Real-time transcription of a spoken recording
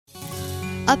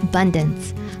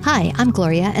Abundance. Hi, I'm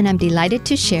Gloria, and I'm delighted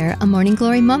to share a Morning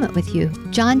Glory moment with you.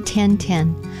 John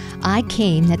 10:10. I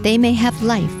came that they may have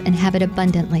life and have it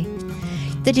abundantly.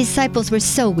 The disciples were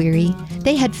so weary.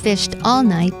 They had fished all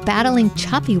night, battling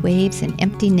choppy waves and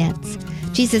empty nets.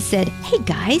 Jesus said, "Hey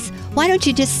guys, why don't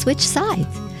you just switch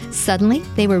sides?" Suddenly,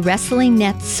 they were wrestling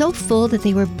nets so full that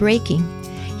they were breaking.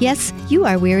 Yes, you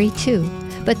are weary too,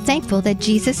 but thankful that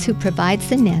Jesus, who provides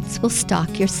the nets, will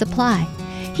stock your supply.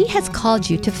 He has called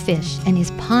you to fish, and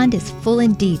his pond is full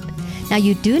and deep. Now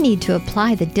you do need to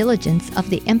apply the diligence of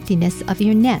the emptiness of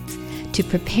your nets to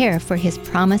prepare for his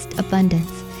promised abundance.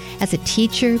 As a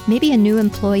teacher, maybe a new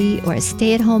employee, or a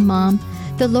stay-at-home mom,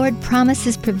 the Lord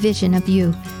promises provision of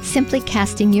you, simply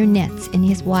casting your nets in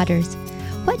his waters.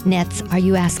 What nets are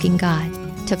you asking God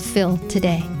to fill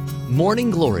today?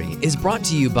 Morning Glory is brought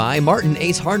to you by Martin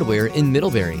Ace Hardware in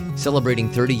Middlebury, celebrating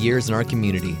 30 years in our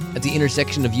community at the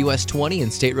intersection of US 20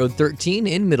 and State Road 13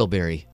 in Middlebury.